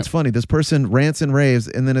 But yeah, It's funny. This person rants and raves,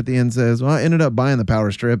 and then at the end says, "Well, I ended up buying the power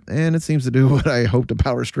strip, and it seems to do what I hoped a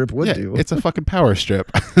power strip would do." It's a fucking power strip.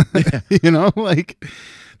 You know, like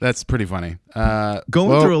that's pretty funny.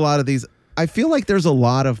 Going through a lot of these, I feel like there's a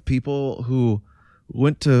lot of people who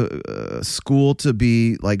went to school to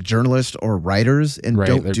be like journalists or writers and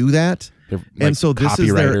don't do that. Like and so this is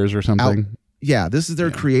their copywriters or something. This is their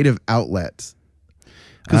creative outlet.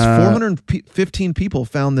 Because 415 people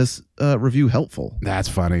found this review helpful. That's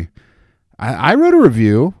funny. I wrote a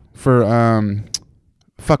review for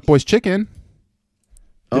Fuckboys Chicken.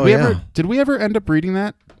 Did we ever end up reading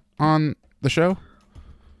that on the show?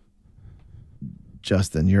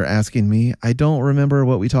 Justin, you're asking me. I don't remember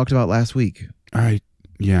what we talked about last week. I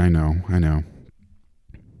know.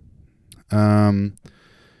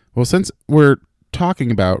 Well, since we're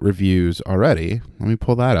talking about reviews already, let me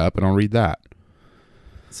pull that up and I'll read that.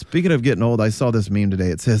 Speaking of getting old, I saw this meme today.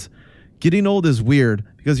 It says, "Getting old is weird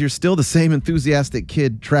because you're still the same enthusiastic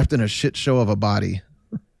kid trapped in a shit show of a body."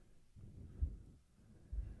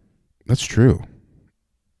 That's true.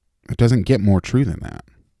 It doesn't get more true than that.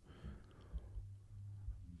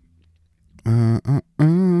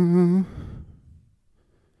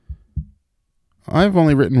 I've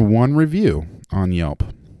only written one review on Yelp.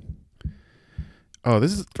 Oh,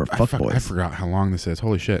 this is for Fuckboys. I forgot how long this is.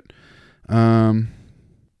 Holy shit.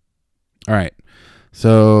 All right.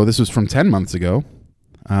 So this was from 10 months ago.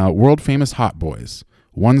 World famous hot boys.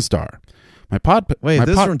 1 star.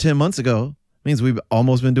 This from 10 months ago means we've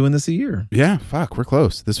almost been doing this a year. Yeah, fuck, we're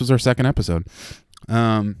close. This was our 2nd episode.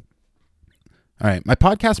 All right. My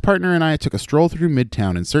podcast partner and I took a stroll through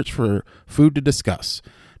Midtown in search for food to discuss.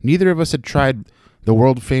 Neither of us had tried the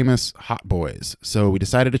world famous hot boys, so we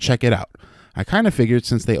decided to check it out. I kind of figured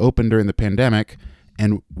since they opened during the pandemic,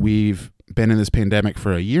 and we've been in this pandemic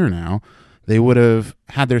for a year now, they would have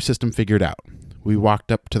had their system figured out. We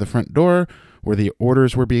walked up to the front door where the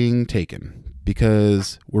orders were being taken.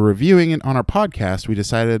 Because we're reviewing it on our podcast, we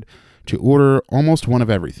decided to order almost one of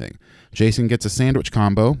everything. Jason gets a sandwich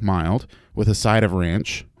combo, mild, with a side of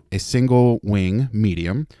ranch, a single wing,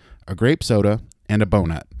 medium, a grape soda, and a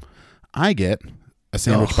bonut. I get a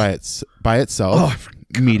sandwich by itself,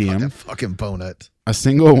 medium, that fucking bonut, a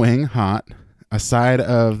single wing, hot, a side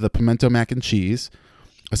of the pimento mac and cheese,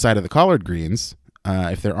 a side of the collard greens.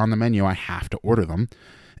 If they're on the menu, I have to order them,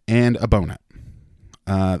 and a bonut.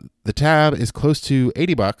 The tab is close to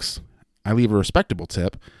 $80. I leave a respectable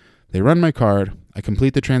tip. They run my card. I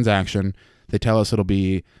complete the transaction. They tell us it'll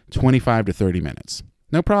be 25 to 30 minutes.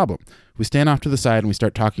 No problem. We stand off to the side and we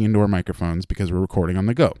start talking into our microphones because we're recording on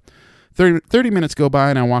the go. 30 minutes go by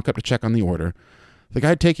and I walk up to check on the order. The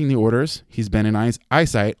guy taking the orders, he's been in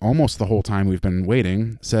eyesight almost the whole time we've been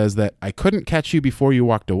waiting, says that I couldn't catch you before you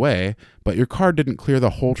walked away, but your card didn't clear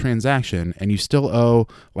the whole transaction and you still owe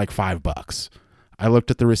like $5. I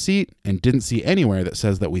looked at the receipt and didn't see anywhere that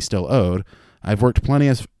says that we still owed. I've worked plenty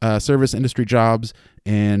of service industry jobs,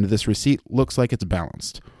 and this receipt looks like it's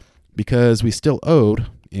balanced. Because we still owed,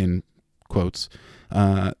 in quotes,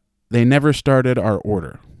 they never started our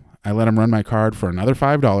order. I let him run my card for another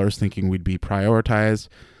 $5, thinking we'd be prioritized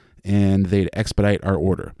and they'd expedite our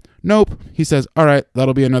order. Nope. He says, all right,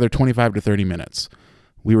 that'll be another 25 to 30 minutes.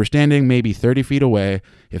 We were standing maybe 30 feet away.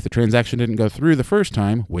 If the transaction didn't go through the first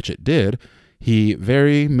time, which it did, he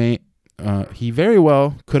very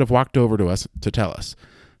well could have walked over to us to tell us.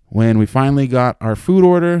 When we finally got our food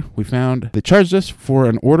order, we found they charged us for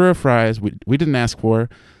an order of fries we didn't ask for.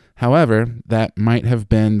 However, that might have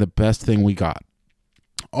been the best thing we got.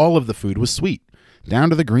 All of the food was sweet,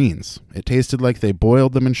 down to the greens. It tasted like they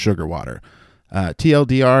boiled them in sugar water.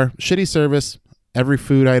 TLDR, shitty service. Every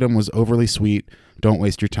food item was overly sweet. Don't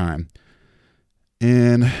waste your time.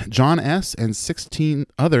 And John S. and 16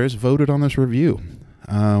 others voted on this review.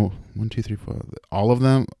 1, 2, 3, 4. All of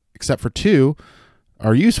them, except for 2,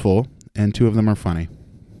 are useful, and 2 of them are funny.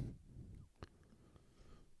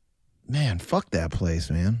 Man, fuck that place,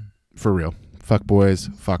 man. For real. Fuck boys,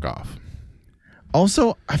 fuck off.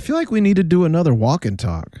 Also, I feel like we need to do another walk and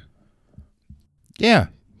talk. Yeah,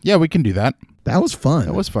 we can do that. That was fun.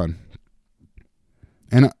 That was fun.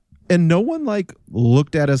 And no one like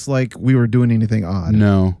looked at us like we were doing anything odd.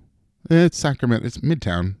 No. It's Sacramento. It's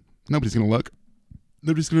Midtown. Nobody's going to look.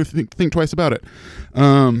 Nobody's going to think twice about it.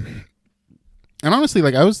 And honestly,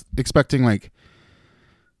 like I was expecting like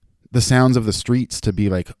the sounds of the streets to be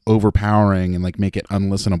like overpowering and like make it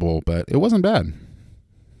unlistenable, but it wasn't bad.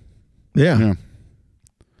 Yeah.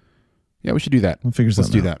 Yeah, we should do that. We'll figure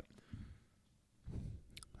something out. Let's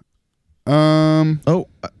do that. Oh,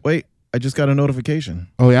 wait. I just got a notification.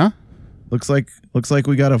 Oh yeah? Looks like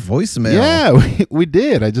we got a voicemail. Yeah, we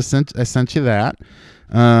did. I sent you that.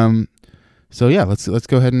 So yeah, let's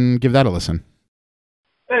go ahead and give that a listen.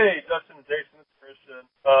 Hey, Justin and Jason, it's Christian.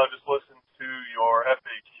 Just listened to your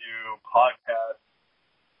FAQ podcast.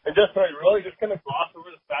 And Justin, I really just kind of glossed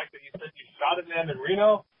over the fact that you said you shot a man in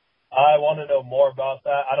Reno. I want to know more about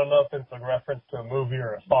that. I don't know if it's a reference to a movie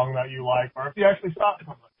or a song that you like, or if you actually shot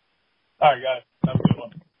someone. All right, guys. Have a good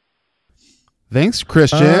one. Thanks,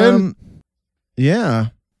 Christian. Yeah.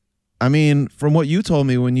 I mean, from what you told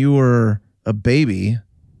me when you were a baby,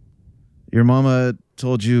 your mama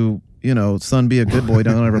told you, son, be a good boy.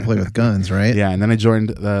 Don't ever play with guns, right? Yeah, and then I joined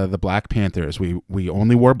the Black Panthers. We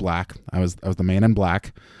only wore black. I was the man in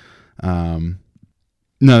black. No,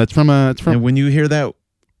 it's from. And when you hear that,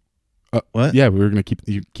 what? Yeah, we were gonna keep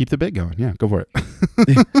the bit going. Yeah, go for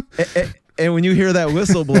it. And when you hear that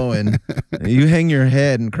whistle blowing, you hang your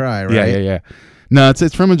head and cry, right? Yeah. No,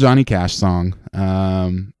 it's from a Johnny Cash song.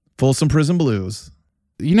 Folsom Prison Blues.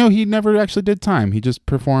 He never actually did time. He just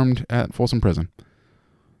performed at Folsom Prison.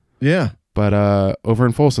 Yeah. But over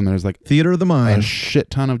in Folsom, there's like Theater of the Mind. A shit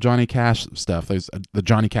ton of Johnny Cash stuff. There's the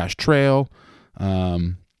Johnny Cash Trail.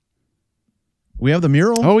 We have the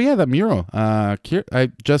mural. Oh yeah, that mural.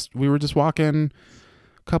 We were just walking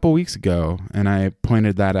a couple weeks ago, and I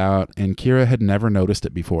pointed that out, and Kira had never noticed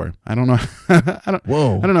it before. I don't know. I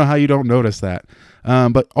don't know how you don't notice that.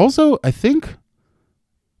 But also, I think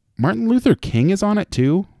Martin Luther King is on it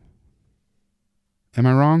too. Am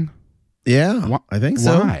I wrong? Yeah, I think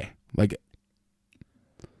so. Why? Like,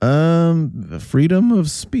 freedom of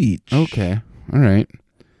speech. Okay. All right.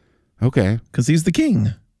 Okay. Because he's the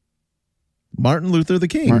king. Martin Luther the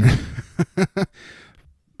King.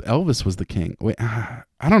 Elvis was the king. Wait, I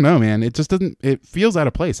don't know, man. It just doesn't. It feels out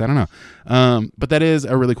of place. I don't know. But that is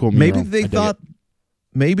a really cool mural.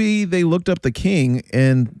 Maybe they looked up the king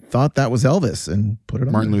and thought that was Elvis and put it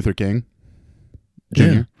on Martin there. Luther King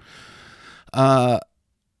Jr. Yeah.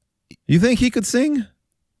 You think he could sing?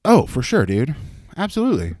 Oh, for sure, dude.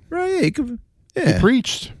 Absolutely. Right. Yeah, he could. Yeah. He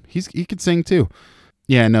preached. He could sing too.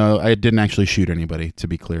 Yeah. No, I didn't actually shoot anybody. To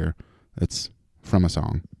be clear, it's from a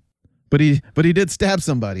song. But he did stab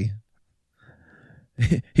somebody.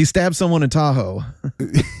 He stabbed someone in Tahoe.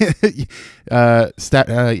 I was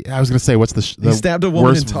going to say, what's he stabbed a woman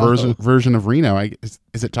worst in Tahoe. version of Reno?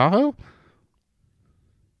 Is it Tahoe?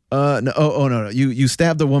 No. Oh, no. You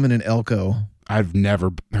stabbed a woman in Elko. I've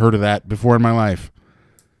never heard of that before in my life.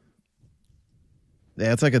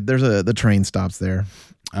 Yeah, it's like the train stops there.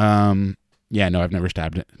 Yeah, no, I've never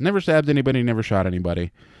stabbed anybody, never shot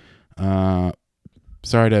anybody.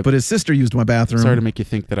 But his sister used my bathroom. Sorry to make you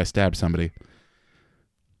think that I stabbed somebody.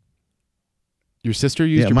 Your sister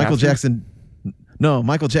used your Michael bathroom? Jackson. No,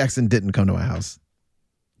 Michael Jackson didn't come to my house.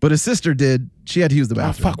 But his sister did. She had to use the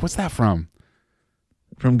bathroom. Oh, fuck. What's that from?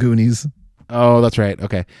 From Goonies. Oh, that's right.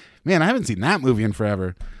 Okay. Man, I haven't seen that movie in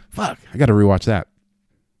forever. Fuck. I got to rewatch that.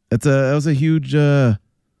 That was a huge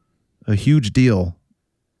deal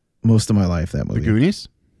most of my life, that movie. The Goonies?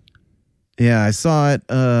 Yeah, I saw it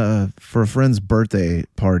for a friend's birthday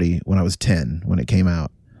party when I was 10 when it came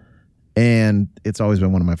out. And it's always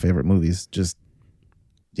been one of my favorite movies. Just,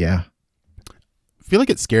 yeah. I feel like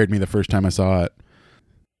it scared me the first time I saw it.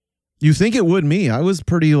 You think it would me? I was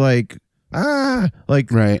pretty like,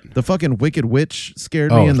 right. The fucking Wicked Witch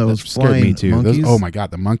scared me, and those that scared flying me too. monkeys. Oh my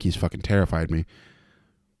God, the monkeys fucking terrified me.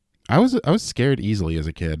 I was scared easily as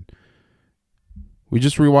a kid. We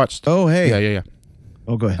just rewatched. Oh, hey. Yeah.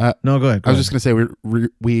 Oh, go ahead. No, go ahead. I was just gonna say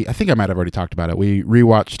we I think I might have already talked about it. We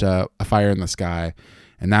rewatched A Fire in the Sky,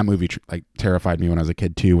 and that movie terrified me when I was a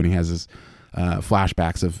kid too. When he has his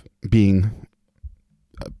flashbacks of being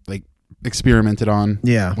like experimented on,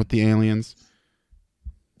 with the aliens.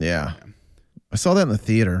 Yeah, I saw that in the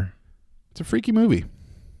theater. It's a freaky movie.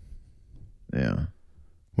 Yeah.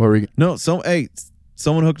 What were we? No,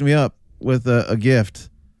 someone hooked me up with a gift.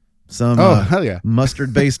 Some hell yeah,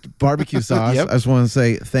 mustard-based barbecue sauce. Yep. I just want to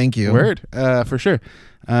say thank you. Word, for sure.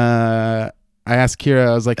 I asked Kira,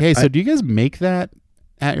 I was like, hey, so do you guys make that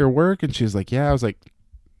at your work? And she was like, yeah. I was like,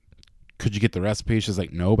 could you get the recipe? She's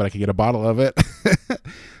like, no, but I could get a bottle of it.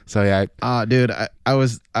 So yeah. Dude, I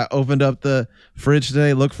opened up the fridge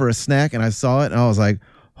today, looked for a snack, and I saw it, and I was like,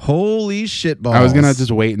 holy shit balls. I was gonna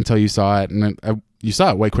just wait until you saw it, and then you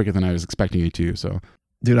saw it way quicker than I was expecting you to. So,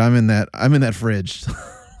 dude, I'm in that fridge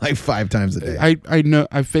like 5 times a day. I know,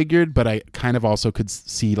 I figured, but I kind of also could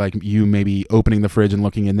see like you maybe opening the fridge and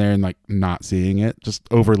looking in there and like not seeing it, just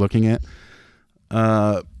overlooking it.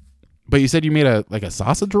 But you said you made a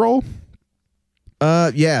sausage roll.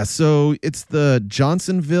 Yeah. So it's the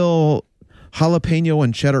Johnsonville jalapeno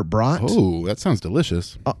and cheddar brat. Oh, that sounds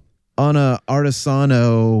delicious. On a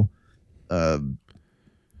artisano,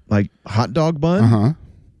 like hot dog bun.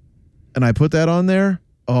 And I put that on there.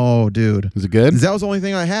 Oh, dude. Was it good? That was the only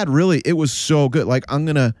thing I had, really. It was so good. Like,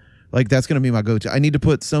 that's going to be my go-to. I need to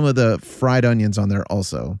put some of the fried onions on there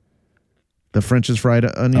also. The French's fried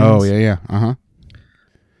onions. Oh, yeah.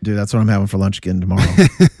 Dude, that's what I'm having for lunch again tomorrow.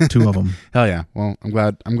 2 of them. Hell yeah. Well, I'm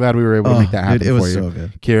glad we were able to make that happen dude, it was for you. So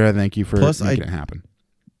good. Kira, thank you for making it happen.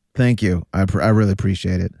 Thank you. I really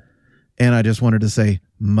appreciate it. And I just wanted to say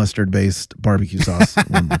mustard-based barbecue sauce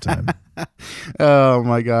one more time. Oh,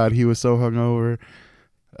 my God. He was so hungover.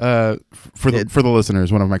 For the listeners,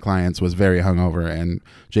 one of my clients was very hungover, and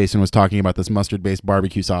Jason was talking about this mustard-based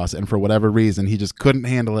barbecue sauce, and for whatever reason, he just couldn't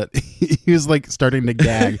handle it. He was like starting to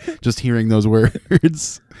gag just hearing those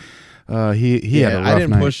words. He had a rough I didn't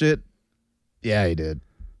night. push it. Yeah, he did.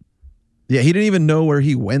 Yeah, he didn't even know where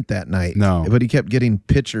he went that night. No, but he kept getting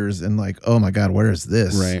pictures and like, oh my God, where is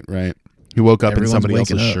this? Right. He woke up Everyone's in somebody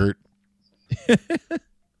else's waking shirt.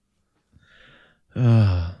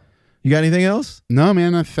 You got anything else? No,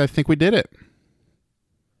 man. I think we did it.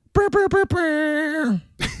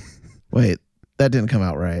 Wait, that didn't come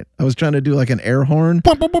out right. I was trying to do like an air horn.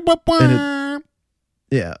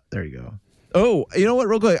 Yeah, there you go. Oh, you know what?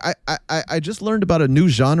 Real quick, I just learned about a new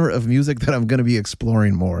genre of music that I'm going to be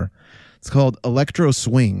exploring more. It's called electro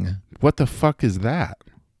swing. What the fuck is that?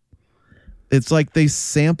 It's like they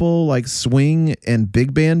sample like swing and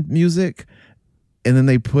big band music, and then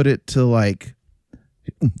they put it to like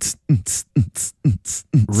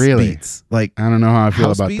really beats. Like, I don't know how I feel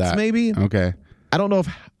house about beats, that. maybe. Okay. I don't know if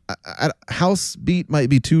house beat might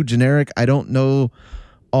be too generic. I don't know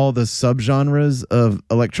all the subgenres of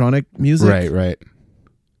electronic music. Right.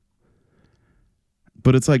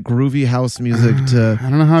 But it's like groovy house music to I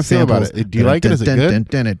don't know how I feel about it. Do you like it? Is it good?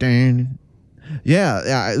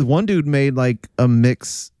 Yeah. One dude made like a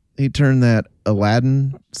mix. He turned that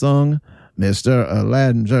Aladdin song, Mr.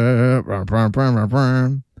 Aladdin,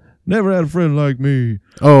 never had a friend like me.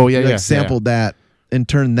 Oh, yeah, He sampled that and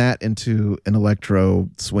turned that into an electro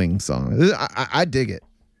swing song. I dig it.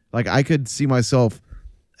 Like, I could see myself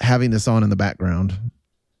having this on in the background.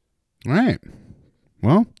 All right.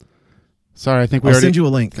 Well, sorry, I'll send you a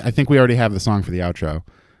link. I think we already have the song for the outro.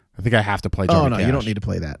 I think I have to play Johnny Oh, no, Cash. you don't need to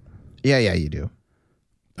play that. Yeah, you do.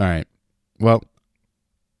 All right. Well,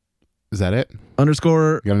 is that it?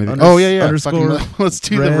 Underscore. Oh, yeah. Underscore. Let's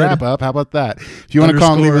do the wrap up. How about that? If you want to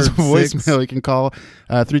call and leave us a voicemail, you can call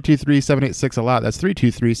 323-786-a-lot. That's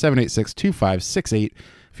 323-786-2568.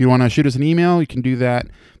 If you want to shoot us an email, you can do that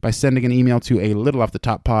by sending an email to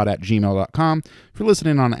alittleoffthetoppod@gmail.com. If you're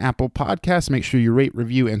listening on Apple Podcasts, make sure you rate,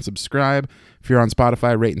 review, and subscribe. If you're on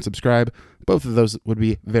Spotify, rate and subscribe. Both of those would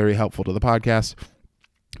be very helpful to the podcast.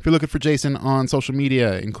 If you're looking for Jason on social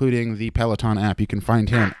media, including the Peloton app, you can find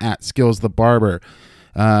him at Skills the Barber.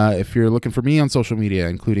 If you're looking for me on social media,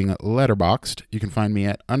 including Letterboxd, you can find me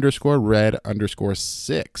at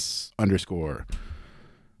 _red_6_.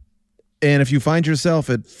 And if you find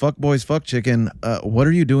yourself at Fuck Boys Fuck Chicken, what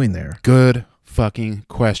are you doing there? Good fucking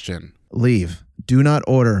question. Leave. Do not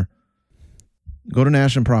order. Go to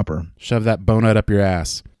Nash and Proper. Shove that bonut up your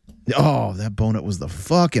ass. Oh, that donut was the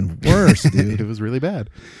fucking worst, dude. It was really bad.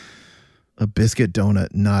 A biscuit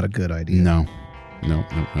donut, not a good idea. No. All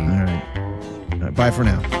right. Bye for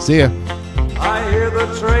now. See ya. I hear the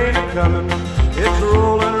train coming, it's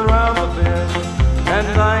rolling around the bend,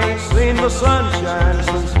 and I ain't seen the sunshine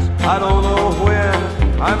since I don't know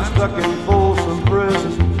when. I'm stuck in Folsom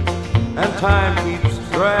Prison, and time keeps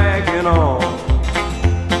dragging on.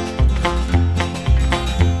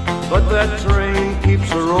 But that train keeps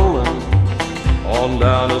a-rolling on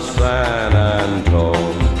down to San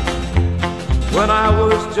Antone. When I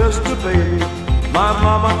was just a baby, my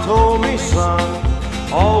mama told me, son,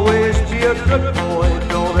 always be a good boy,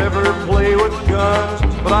 don't ever play with guns.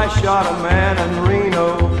 But I shot a man in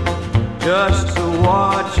Reno just to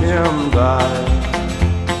watch him die.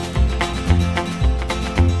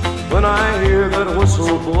 When I hear that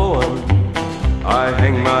whistle blowing, I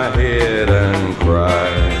hang my head